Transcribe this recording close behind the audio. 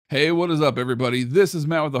Hey, what is up, everybody? This is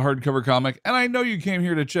Matt with the Hardcover Comic, and I know you came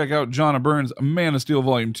here to check out John Byrne's Man of Steel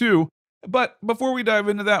Volume 2, but before we dive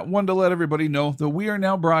into that, wanted to let everybody know that we are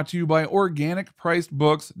now brought to you by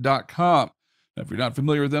OrganicPricedBooks.com. Now, if you're not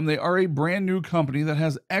familiar with them, they are a brand new company that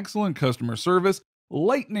has excellent customer service,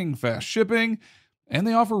 lightning fast shipping, and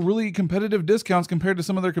they offer really competitive discounts compared to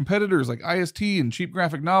some of their competitors like IST and Cheap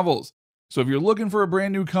Graphic Novels. So if you're looking for a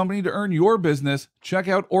brand new company to earn your business, check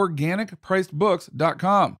out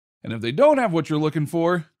OrganicPricedBooks.com. And if they don't have what you're looking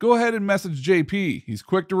for, go ahead and message JP. He's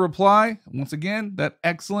quick to reply. Once again, that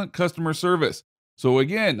excellent customer service. So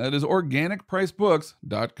again, that is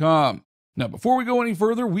OrganicPricedBooks.com. Now, before we go any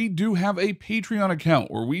further, we do have a Patreon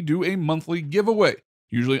account where we do a monthly giveaway,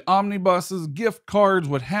 usually omnibuses, gift cards,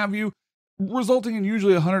 what have you, resulting in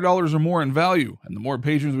usually $100 or more in value. And the more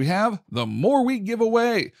patrons we have, the more we give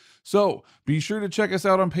away. So be sure to check us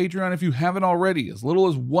out on Patreon if you haven't already. As little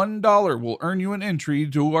as $1 will earn you an entry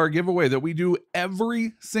to our giveaway that we do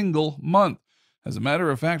every single month. As a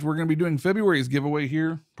matter of fact, we're going to be doing February's giveaway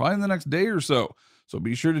here probably in the next day or so. So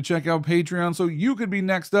be sure to check out Patreon so you could be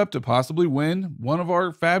next up to possibly win one of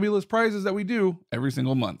our fabulous prizes that we do every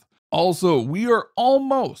single month. Also, we are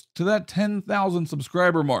almost to that 10,000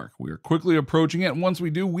 subscriber mark. We are quickly approaching it, and once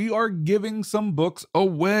we do, we are giving some books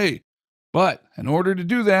away. But in order to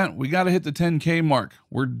do that, we got to hit the 10K mark.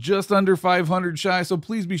 We're just under 500 shy, so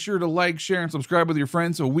please be sure to like, share, and subscribe with your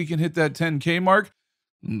friends so we can hit that 10K mark.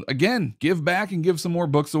 Again, give back and give some more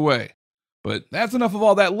books away. But that's enough of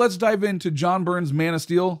all that. Let's dive into John Byrne's Man of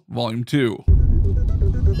Steel, Volume 2.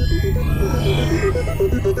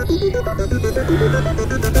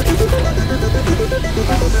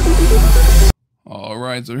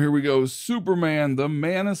 Alright, so here we go. Superman, the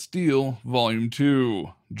Man of Steel, Volume 2.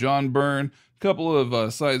 John Byrne, a couple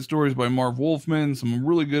of side stories by Marv Wolfman, some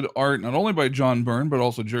really good art, not only by John Byrne, but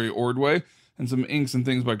also Jerry Ordway, and some inks and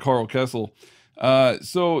things by Carl Kessel.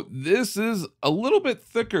 So this is a little bit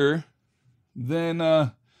thicker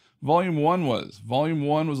than Volume 1 was. Volume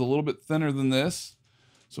 1 was a little bit thinner than this.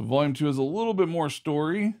 So Volume 2 has a little bit more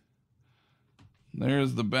story.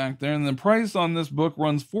 There's the back there. And the price on this book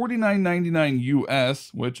runs $49.99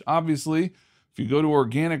 US, which obviously, if you go to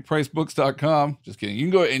organicpricebooks.com, just kidding, you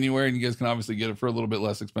can go anywhere and you guys can obviously get it for a little bit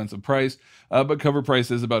less expensive price, but cover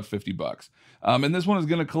price is about $50. And this one is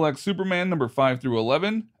going to collect Superman number 5 through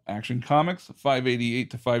 11, Action Comics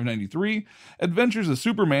 588 to 593, Adventures of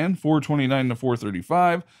Superman 429 to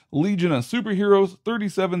 435, Legion of Superheroes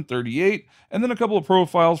 3738, and then a couple of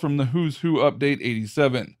profiles from the Who's Who update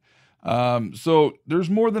 87. So there's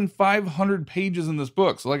more than 500 pages in this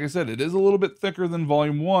book. So like I said, it is a little bit thicker than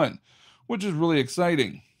Volume 1, which is really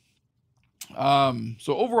exciting. So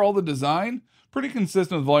overall, the design, pretty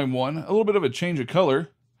consistent with Volume 1, a little bit of a change of color.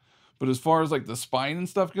 But as far as like the spine and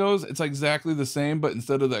stuff goes, it's exactly the same, but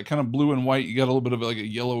instead of that kind of blue and white, you got a little bit of like a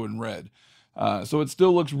yellow and red. So it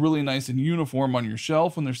still looks really nice and uniform on your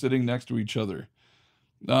shelf when they're sitting next to each other.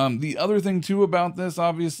 The other thing too about this,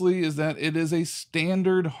 obviously, is that it is a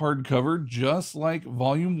standard hardcover, just like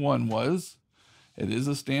Volume 1 was. It is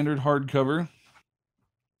a standard hardcover.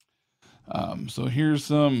 So here's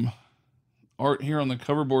some art here on the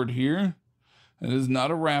cover board here. It is not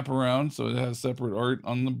a wraparound, so it has separate art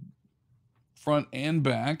on the front and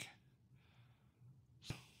back.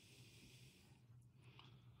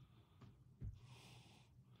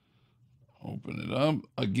 Open it up.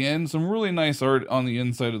 Again, some really nice art on the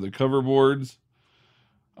inside of the cover boards.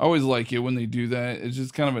 I always like it when they do that. It's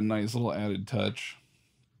just kind of a nice little added touch.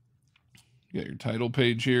 You got your title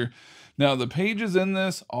page here. Now, the pages in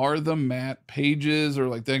this are the matte pages, or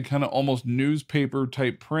like that kind of almost newspaper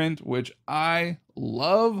type print, which I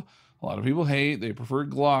love. A lot of people hate. They prefer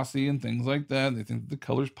glossy and things like that. They think the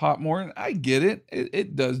colors pop more, and I get it.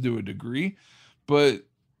 It does to a degree. But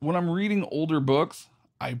when I'm reading older books,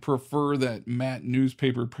 I prefer that matte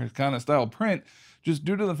newspaper kind of style print, just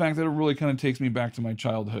due to the fact that it really kind of takes me back to my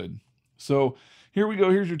childhood. So here we go.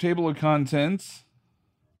 Here's your table of contents.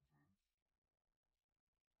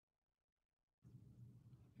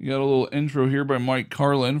 You got a little intro here by Mike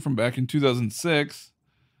Carlin from back in 2006.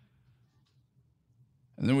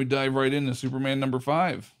 And then we dive right into Superman number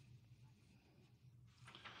 5.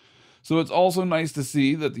 So it's also nice to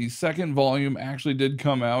see that the second volume actually did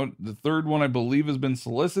come out. The third one, I believe, has been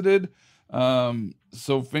solicited.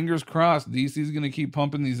 So fingers crossed, DC is going to keep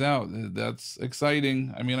pumping these out. That's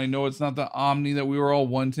exciting. I mean, I know it's not the Omni that we were all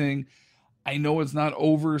wanting. I know it's not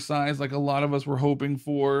oversized like a lot of us were hoping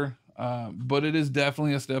for. But it is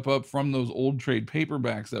definitely a step up from those old trade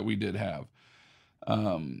paperbacks that we did have.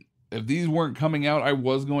 If these weren't coming out, I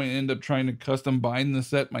was going to end up trying to custom bind the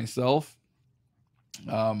set myself.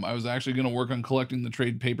 I was actually going to work on collecting the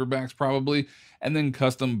trade paperbacks probably, and then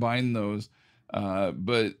custom bind those.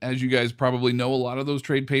 But as you guys probably know, a lot of those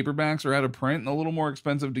trade paperbacks are out of print and a little more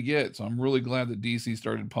expensive to get. So I'm really glad that DC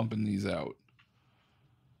started pumping these out.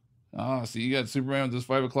 Ah, so you got Superman with this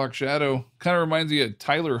 5 o'clock shadow. Kind of reminds me of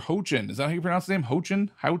Tyler Hoechlin. Is that how you pronounce his name? Hoechlin?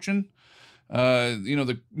 Hoechlin?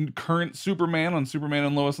 The current Superman on Superman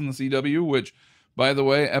and Lois in the CW, which, by the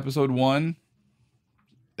way, episode 1,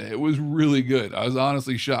 it was really good. I was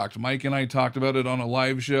honestly shocked. Mike and I talked about it on a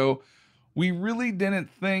live show. We really didn't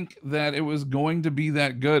think that it was going to be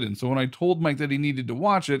that good. And so when I told Mike that he needed to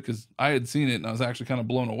watch it, because I had seen it and I was actually kind of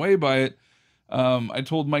blown away by it, I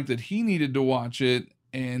told Mike that he needed to watch it,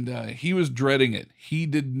 and he was dreading it. He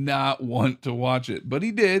did not want to watch it, but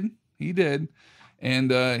he did. He did.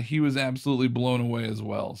 And he was absolutely blown away as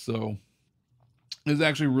well. So it was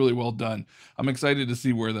actually really well done. I'm excited to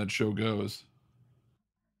see where that show goes.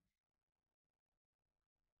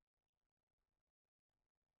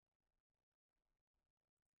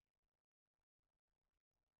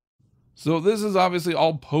 So this is obviously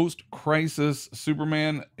all post-crisis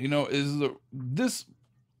Superman. Is this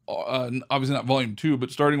obviously not volume 2,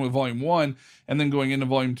 but starting with volume 1 and then going into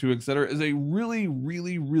volume 2, etc., is a really,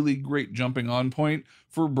 really, really great jumping on point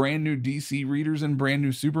for brand new DC readers and brand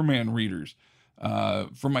new Superman readers.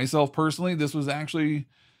 For myself personally, this was actually,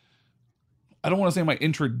 I don't want to say my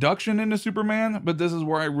introduction into Superman, but this is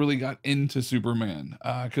where I really got into Superman.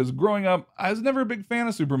 Because growing up, I was never a big fan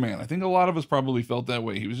of Superman. I think a lot of us probably felt that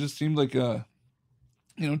way. He was just seemed like a,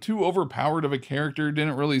 too overpowered of a character.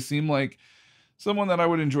 Didn't really seem like someone that I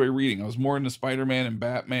would enjoy reading. I was more into Spider-Man and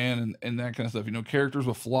Batman and that kind of stuff, characters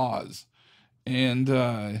with flaws. And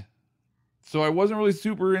so I wasn't really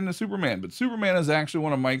super into Superman, but Superman is actually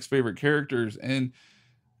one of Mike's favorite characters. And,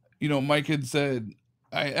 Mike had said,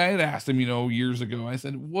 I had asked him, years ago, I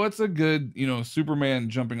said, what's a good, Superman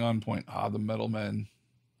jumping on point? Ah, the Metal Men.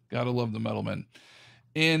 Gotta love the Metal Men.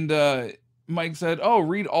 And Mike said, oh,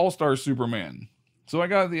 read All-Star Superman. So I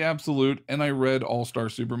got the Absolute and I read All-Star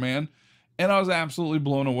Superman, and I was absolutely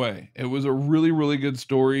blown away. It was a really, really good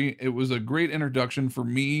story. It was a great introduction for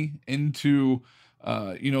me into,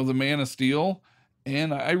 the Man of Steel,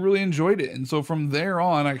 and I really enjoyed it. And so from there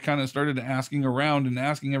on, I kind of started asking around and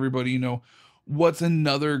asking everybody, what's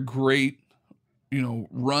another great,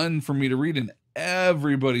 run for me to read? And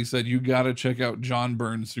everybody said, you got to check out John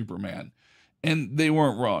Byrne Superman. And they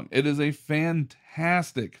weren't wrong. It is a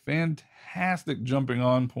fantastic, fantastic jumping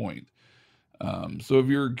on point. So if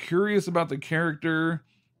you're curious about the character,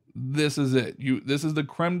 this is it. This is the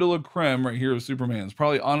creme de la creme right here of Superman. It's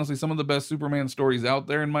probably honestly some of the best Superman stories out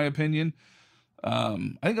there, in my opinion. I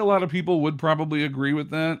think a lot of people would probably agree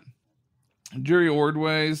with that. Jerry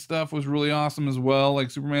Ordway's stuff was really awesome as well.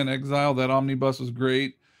 Like Superman Exile, that omnibus was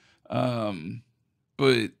great.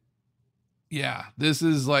 But yeah, this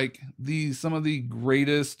is like some of the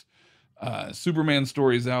greatest Superman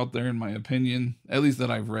stories out there, in my opinion, at least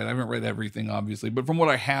that I've read. I haven't read everything, obviously, but from what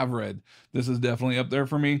I have read, this is definitely up there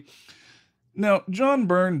for me. Now, John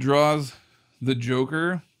Byrne draws the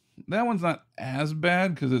Joker. That one's not as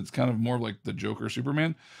bad because it's kind of more like the Joker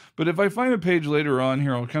Superman. But if I find a page later on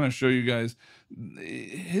here, I'll kind of show you guys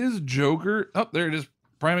his Joker. Oh, there it is.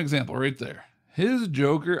 Prime example right there. His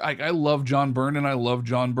Joker. I love John Byrne and I love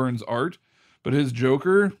John Byrne's art, but his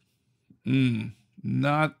Joker,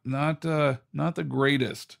 not the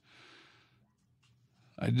greatest.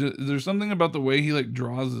 There's something about the way he like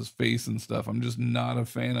draws his face and stuff. I'm just not a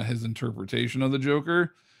fan of his interpretation of the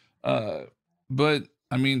Joker. But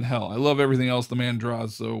I mean, hell, I love everything else the man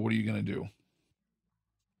draws, so what are you gonna do?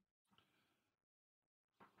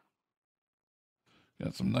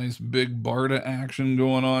 Got some nice big Barda action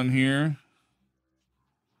going on here.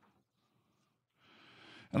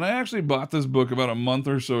 And I actually bought this book about a month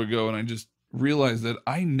or so ago, and I just realized that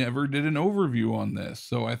I never did an overview on this.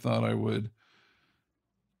 So I thought I would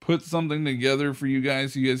put something together for you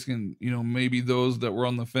guys. You guys can, maybe those that were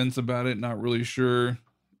on the fence about it, not really sure,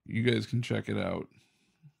 you guys can check it out.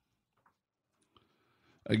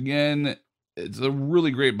 Again, it's a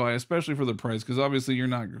really great buy, especially for the price, because obviously you're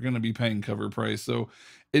not going to be paying cover price. So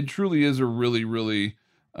it truly is a really, really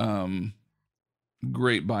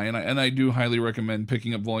great buy. And I do highly recommend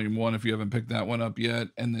picking up volume 1 if you haven't picked that one up yet,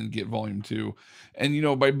 and then get volume 2.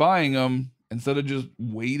 And by buying them, instead of just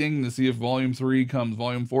waiting to see if volume 3 comes,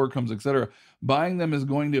 volume 4 comes, etc., buying them is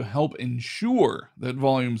going to help ensure that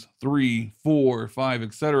volumes 3, 4, 5,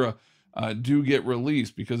 etc. Do get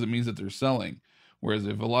released, because it means that they're selling. Whereas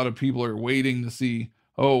if a lot of people are waiting to see,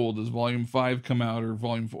 oh, well, does volume 5 come out or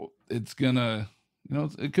volume 4, it's gonna,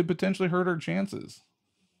 it could potentially hurt our chances.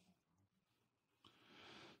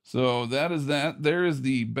 So that is that. There is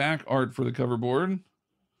the back art for the cover board.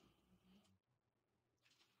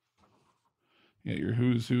 You got your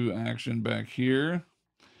Who's Who action back here.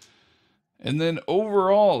 And then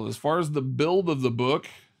overall, as far as the build of the book,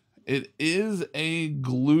 it is a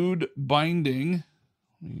glued binding.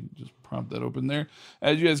 Let me just prop that open there.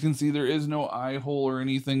 As you guys can see, there is no eye hole or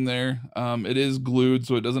anything there. It is glued,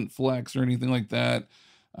 so it doesn't flex or anything like that.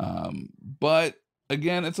 But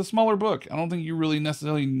again, it's a smaller book. I don't think you really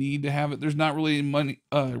necessarily need to have it. There's not really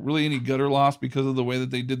really any gutter loss because of the way that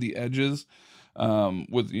they did the edges,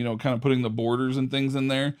 with, you know, kind of putting the borders and things in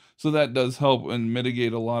there. So that does help and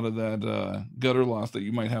mitigate a lot of that gutter loss that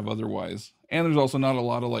you might have otherwise. And there's also not a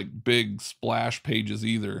lot of like big splash pages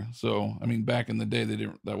either. So, I mean, back in the day,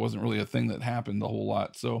 that wasn't really a thing that happened a whole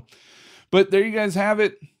lot. So, but there you guys have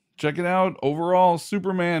it. Check it out. Overall,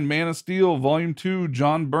 Superman, Man of Steel, Volume 2,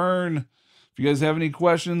 John Byrne. If you guys have any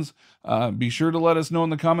questions, be sure to let us know in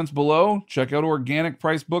the comments below. Check out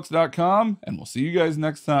organicpricebooks.com, and we'll see you guys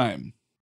next time.